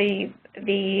diminish the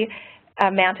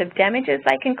amount of damages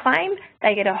they can claim,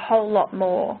 they get a whole lot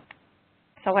more.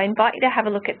 So I invite you to have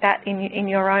a look at that in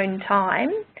your own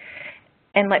time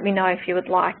and let me know if you would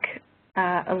like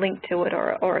a link to it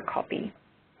or a copy.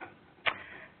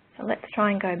 So let's try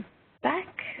and go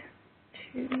back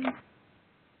to...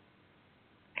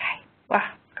 Okay,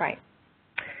 wow, great.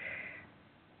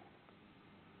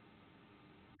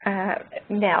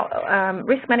 Now,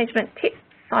 risk management tips.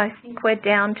 I think we're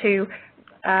down to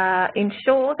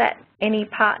ensure that any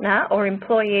partner or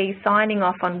employee signing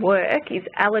off on work is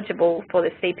eligible for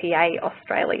the CPA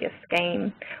Australia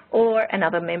scheme or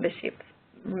another membership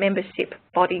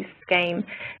body scheme.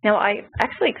 Now, I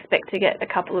actually expect to get a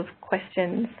couple of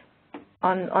questions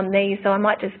on these, so I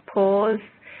might just pause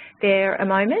there a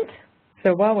moment.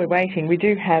 So while we're waiting, we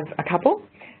do have a couple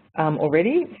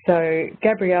already. So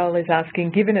Gabrielle is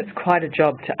asking, given it's quite a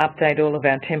job to update all of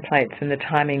our templates and the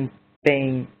timing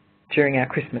being during our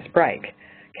Christmas break,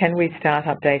 can we start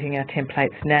updating our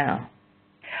templates now?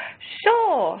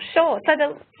 Sure. So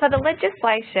the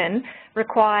legislation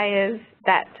requires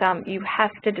that you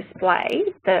have to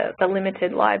display the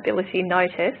limited liability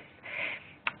notice,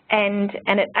 and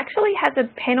it actually has a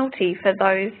penalty for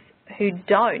those who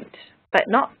don't, but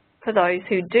not for those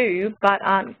who do but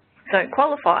don't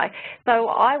qualify. So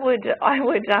I would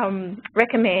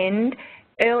recommend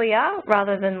earlier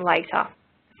rather than later.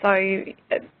 So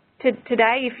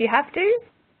today, if you have to,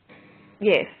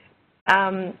 yes.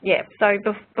 Yeah, so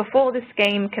before the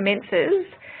scheme commences,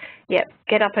 yeah,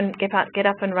 get up and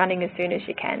running as soon as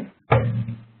you can.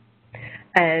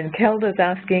 And Kelda's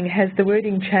asking, has the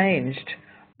wording changed?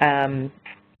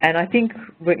 And I think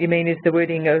what you mean is the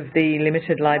wording of the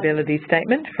limited liability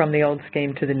statement from the old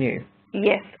scheme to the new.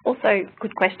 Yes, also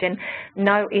good question.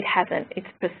 No, it hasn't. It's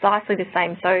precisely the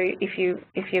same. So if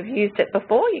you've used it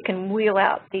before, you can wheel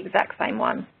out the exact same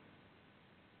one.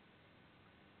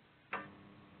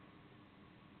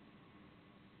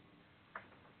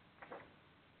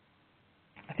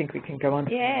 I think we can go on.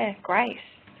 Yeah, great.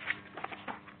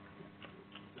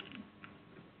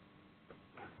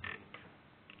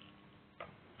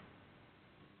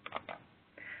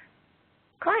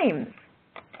 Claims.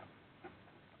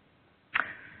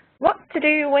 What to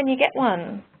do when you get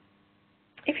one?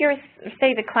 If you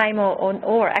receive a claim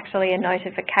or actually a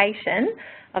notification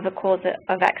of a cause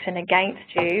of action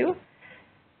against you,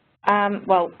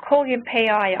 well, call your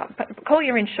PI, call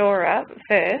your insurer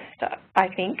first, I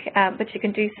think, but you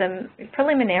can do some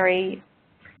preliminary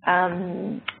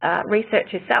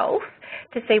research yourself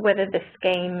to see whether the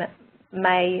scheme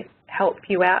may help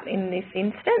you out in this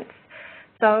instance.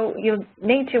 So you'll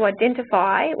need to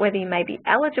identify whether you may be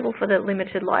eligible for the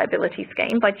limited liability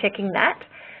scheme by checking that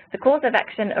the cause of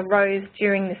action arose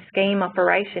during the scheme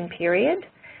operation period,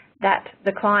 that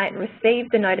the client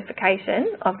received the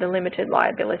notification of the limited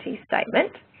liability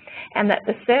statement, and that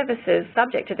the services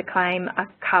subject to the claim are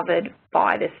covered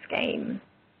by the scheme.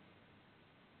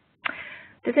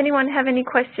 Does anyone have any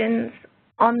questions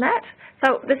on that?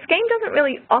 So the scheme doesn't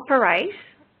really operate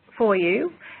for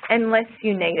you unless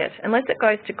you need it. Unless it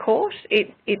goes to court,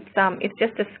 it's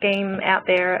just a scheme out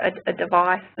there, a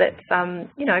device that's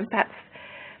you know, perhaps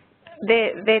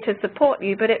there to support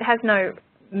you, but it has no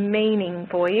meaning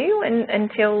for you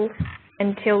until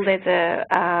there's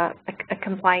a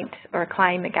complaint or a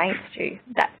claim against you.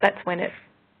 That's when it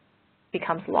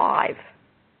becomes live.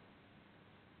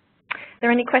 Are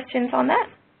there any questions on that?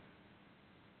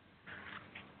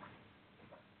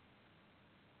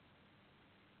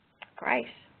 Great.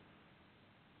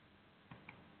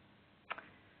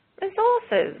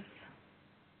 Resources.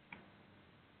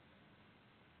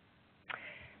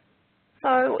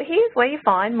 So here's where you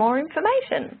find more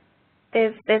information.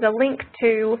 There's a link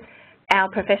to our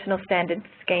professional standards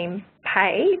scheme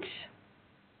page.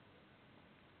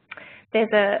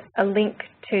 There's a link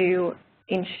to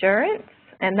insurance,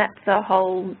 and that's a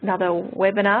whole another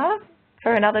webinar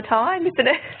for another time, isn't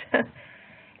it?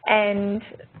 And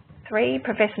 3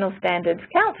 professional standards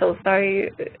councils. So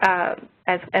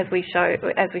as we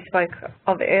spoke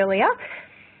of earlier,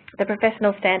 the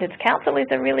Professional Standards Council is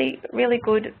a really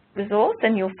good resource,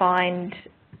 and you'll find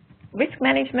risk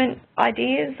management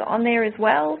ideas on there as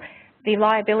well, the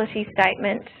liability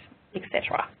statement,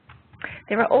 etc.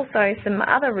 There are also some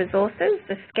other resources,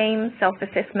 the Scheme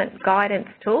Self-Assessment Guidance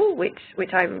Tool,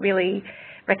 which I really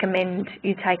recommend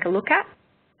you take a look at.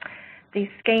 The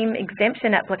Scheme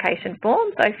Exemption Application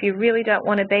Form, so if you really don't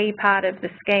want to be part of the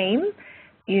scheme,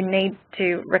 you need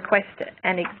to request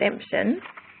an exemption.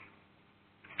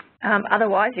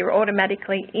 Otherwise, you're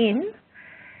automatically in.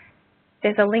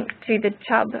 There's a link to the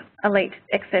Chubb Elite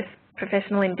Excess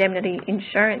Professional Indemnity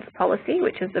Insurance Policy,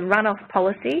 which is the run-off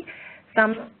policy.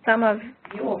 Some of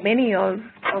you, or many of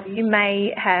you,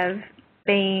 may have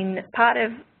been part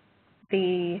of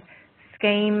the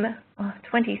scheme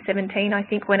 2017, I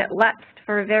think, when it lapsed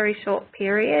for a very short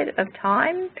period of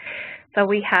time. So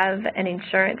we have an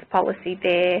insurance policy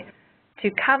there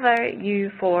to cover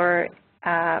you for, it's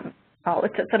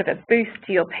a sort of a boost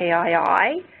to your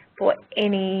PII for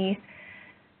any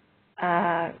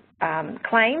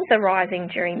claims arising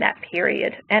during that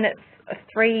period. And it's a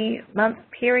 3-month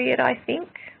period, I think.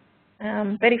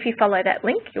 But if you follow that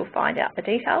link, you'll find out the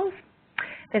details.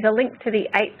 There's a link to the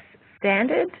APES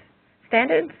standards.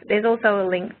 There's also a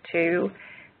link to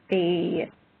the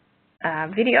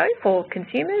video for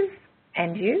consumers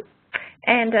and you,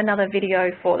 and another video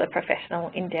for the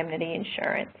professional indemnity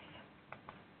insurance.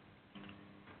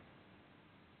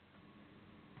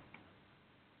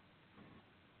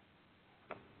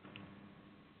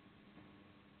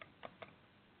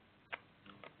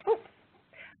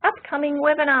 Upcoming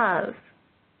webinars.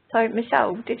 So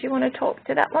Michelle, did you want to talk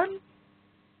to that one?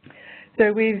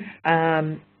 So we've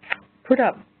put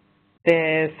up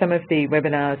there some of the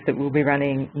webinars that we'll be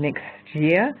running next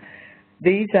year.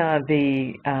 These are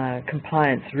the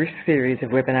compliance risk series of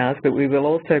webinars, but we will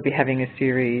also be having a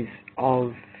series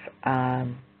of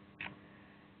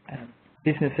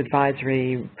business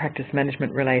advisory, practice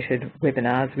management related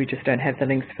webinars. We just don't have the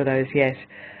links for those yet.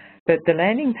 But the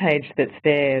landing page that's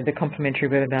there, the complimentary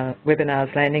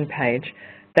webinars landing page,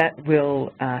 that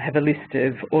will have a list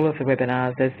of all of the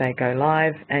webinars as they go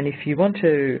live. And if you want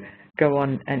to go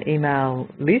on an email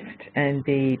list and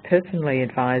be personally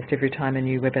advised every time a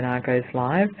new webinar goes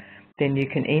live, then you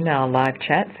can email live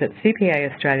chats at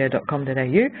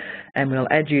cpaaustralia.com.au and we'll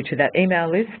add you to that email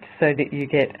list so that you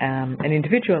get an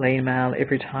individual email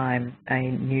every time a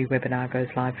new webinar goes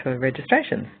live for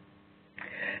registrations.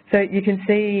 So you can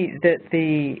see that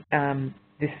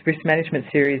this risk management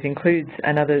series includes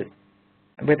another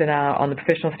webinar on the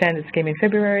Professional Standards Scheme in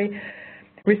February.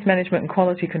 Risk Management and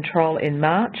Quality Control in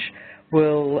March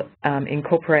will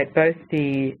incorporate both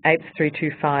the APES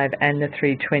 325 and the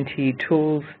 320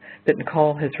 tools that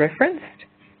Nicole has referenced.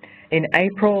 In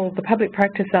April, the Public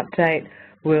Practice Update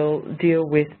will deal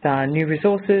with new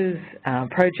resources,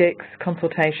 projects,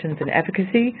 consultations and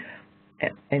advocacy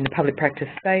in the public practice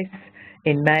space.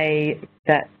 In May,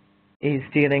 that is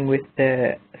dealing with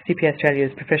the CPA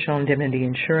Australia's Professional Indemnity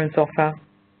Insurance offer,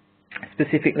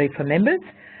 specifically for members.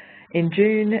 In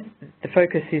June, the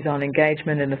focus is on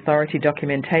engagement and authority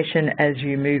documentation as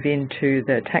you move into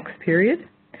the tax period.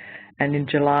 And in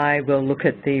July, we'll look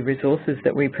at the resources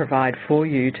that we provide for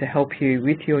you to help you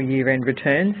with your year-end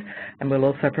returns. And we'll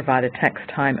also provide a tax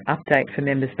time update for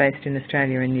members based in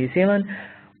Australia and New Zealand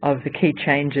of the key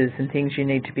changes and things you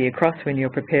need to be across when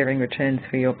you're preparing returns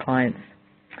for your clients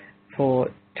for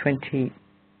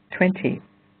 2020.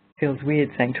 Feels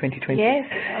weird saying 2020. Yes.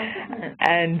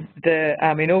 And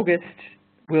in August,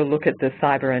 we'll look at the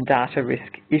cyber and data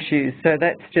risk issues. So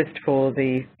that's just for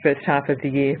the first half of the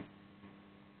year,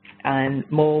 and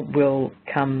more will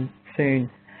come soon.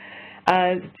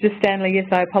 Just Stanley, yes,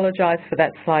 I apologise for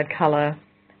that slide colour.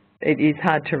 It is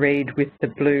hard to read with the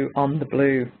blue on the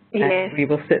blue. Yes. And we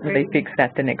will certainly fix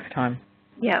that the next time.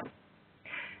 Yeah.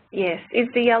 Yes. Is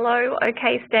the yellow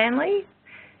okay, Stanley?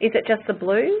 Is it just the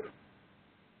blue?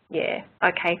 Yeah.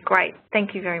 Okay, great.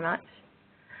 Thank you very much.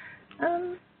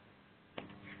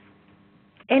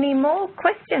 Any more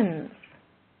questions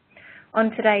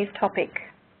on today's topic?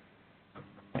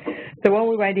 So while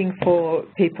we're waiting for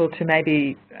people to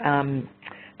maybe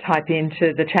type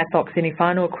into the chat box any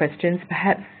final questions,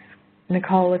 perhaps,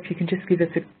 Nicole, if you can just give us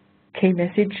a key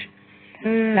message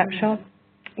snapshot.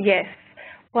 Yes.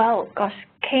 Well, gosh,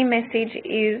 key message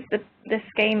is that the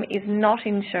scheme is not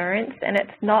insurance, and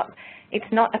it's not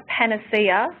a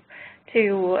panacea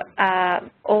to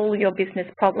all your business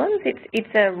problems.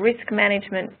 It's a risk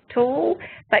management tool,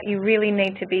 but you really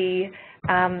need to be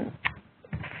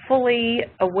fully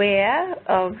aware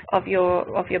of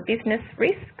your business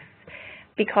risks,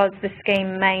 because the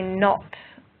scheme may not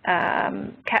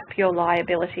cap your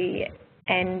liability,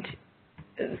 and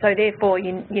so therefore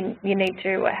you need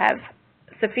to have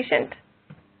sufficient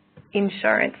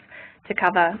insurance to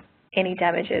cover any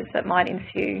damages that might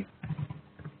ensue.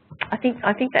 I think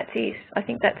that's it. I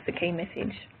think that's the key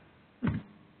message.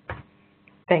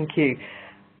 Thank you.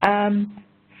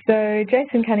 So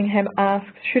Jason Cunningham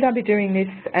asks, should I be doing this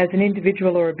as an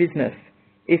individual or a business?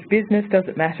 If business, does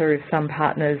it matter if some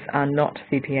partners are not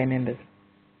CPA members?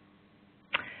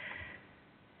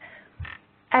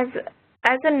 As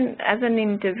an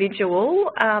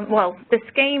individual, well, the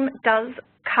scheme does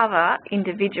cover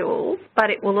individuals, but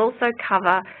it will also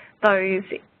cover those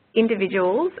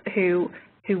individuals who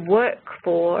work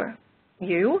for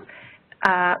you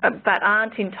but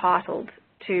aren't entitled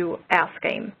to our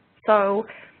scheme. So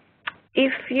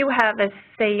if you have a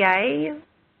CA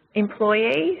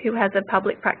employee who has a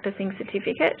public practicing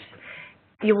certificate,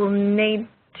 you will need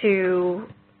to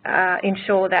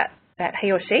ensure that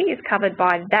he or she is covered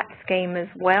by that scheme as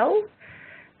well.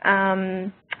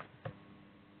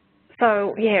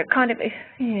 So yeah,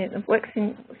 it works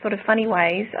in sort of funny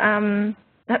ways.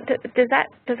 Does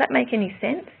that make any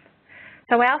sense?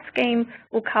 So our scheme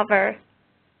will cover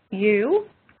you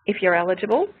if you're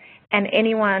eligible, and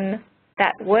anyone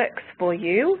that works for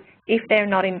you if they're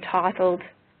not entitled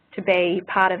to be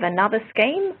part of another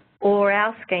scheme or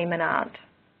our scheme and aren't.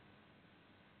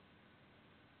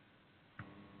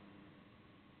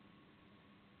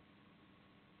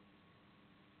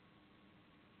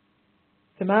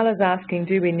 Samala's asking,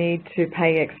 do we need to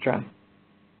pay extra?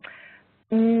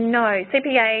 No,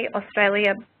 CPA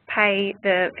Australia pay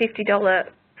the $50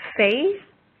 fee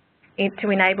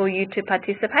to enable you to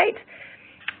participate.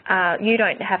 You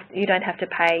don't have to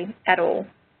pay at all,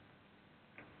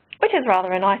 which is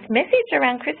rather a nice message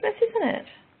around Christmas, isn't it?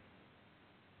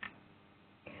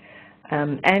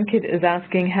 Ankit is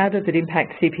asking, how does it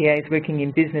impact CPAs working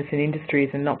in business and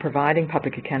industries and not providing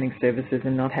public accounting services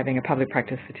and not having a public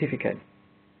practice certificate?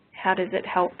 How does it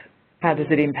help? How does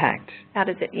it impact? How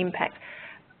does it impact?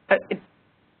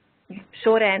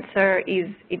 Short answer is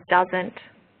it doesn't.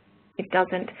 It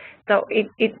doesn't. So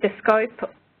the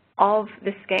scope of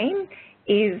the scheme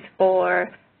is for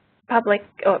public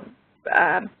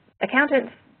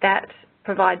accountants that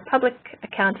provide public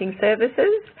accounting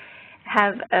services,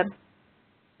 have a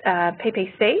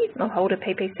PPC or hold a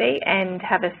PPC, and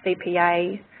have a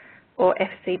CPA or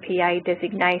FCPA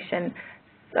designation.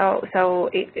 So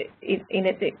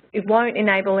it won't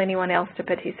enable anyone else to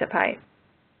participate.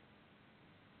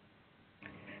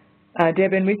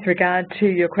 Deb, with regard to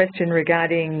your question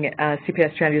regarding CPA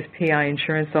Australia's PI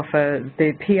insurance offer,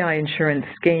 the PI insurance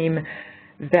scheme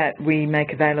that we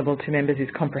make available to members is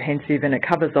comprehensive and it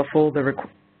covers off all the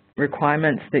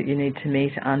requirements that you need to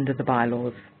meet under the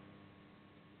bylaws.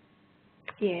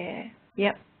 Yeah,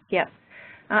 yep.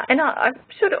 And I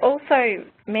should also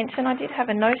mention, I did have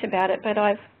a note about it, but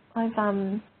I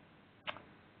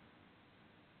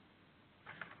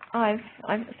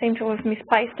seem to have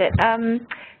misplaced it.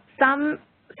 Some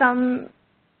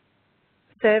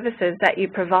services that you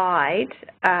provide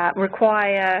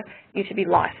require you to be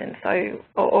licensed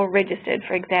or registered.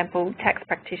 For example, tax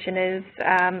practitioners,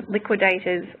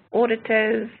 liquidators,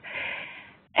 auditors,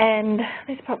 and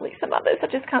there's probably some others I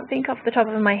just can't think off the top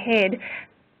of my head.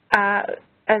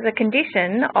 As a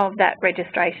condition of that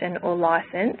registration or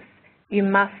license, you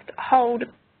must hold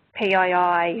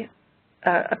PII,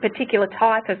 a particular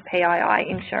type of PII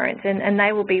insurance, and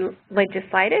they will be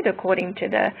legislated according to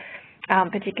the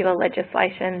particular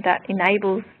legislation that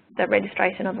enables the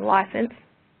registration of the license.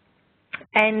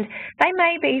 And they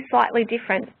may be slightly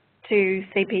different to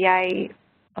CPA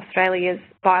Australia's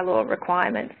bylaw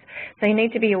requirements. So you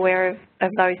need to be aware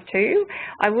of those two.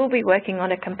 I will be working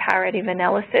on a comparative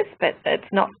analysis, but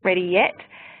it's not ready yet.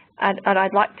 And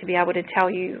I'd like to be able to tell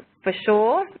you for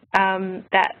sure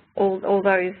that all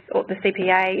the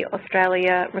CPA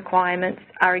Australia requirements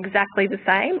are exactly the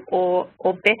same or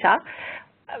better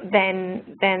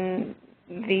than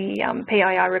the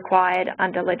PII required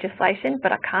under legislation,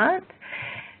 but I can't.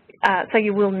 So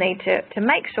you will need to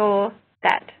make sure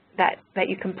that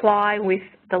you comply with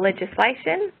the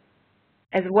legislation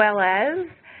as well as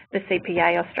the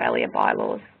CPA Australia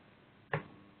bylaws.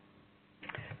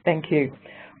 Thank you.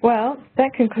 Well,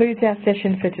 that concludes our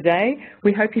session for today.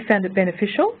 We hope you found it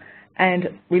beneficial, and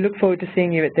we look forward to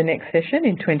seeing you at the next session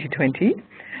in 2020.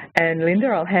 And Linda,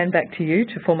 I'll hand back to you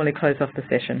to formally close off the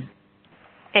session.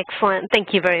 Excellent.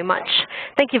 Thank you very much.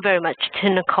 Thank you very much to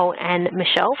Nicole and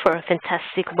Michelle for a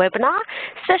fantastic webinar.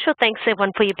 Special thanks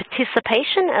everyone for your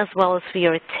participation as well as for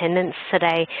your attendance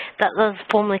today. That does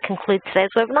formally conclude today's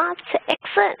webinar. To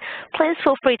exit, please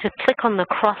feel free to click on the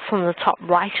cross on the top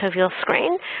right of your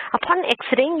screen. Upon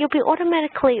exiting, you'll be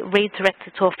automatically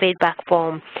redirected to a feedback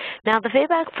form. Now, the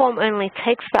feedback form only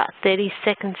takes about 30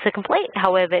 seconds to complete.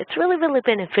 However, it's really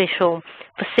beneficial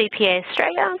for CPA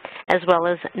Australia as well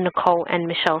as Nicole and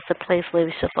Michelle, so please leave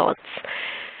us your thoughts.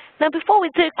 Now, before we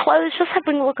do close, just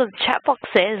having a look at the chat box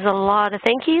there. There's a lot of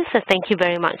thank yous, so thank you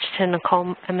very much to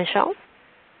Nicole and Michelle.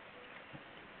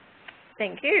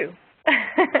 Thank you.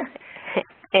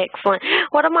 Excellent.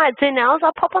 What I might do now is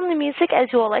I'll pop on the music as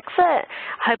you all exit. I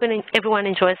hope everyone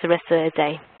enjoys the rest of their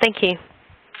day. Thank you.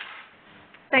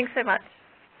 Thanks so much.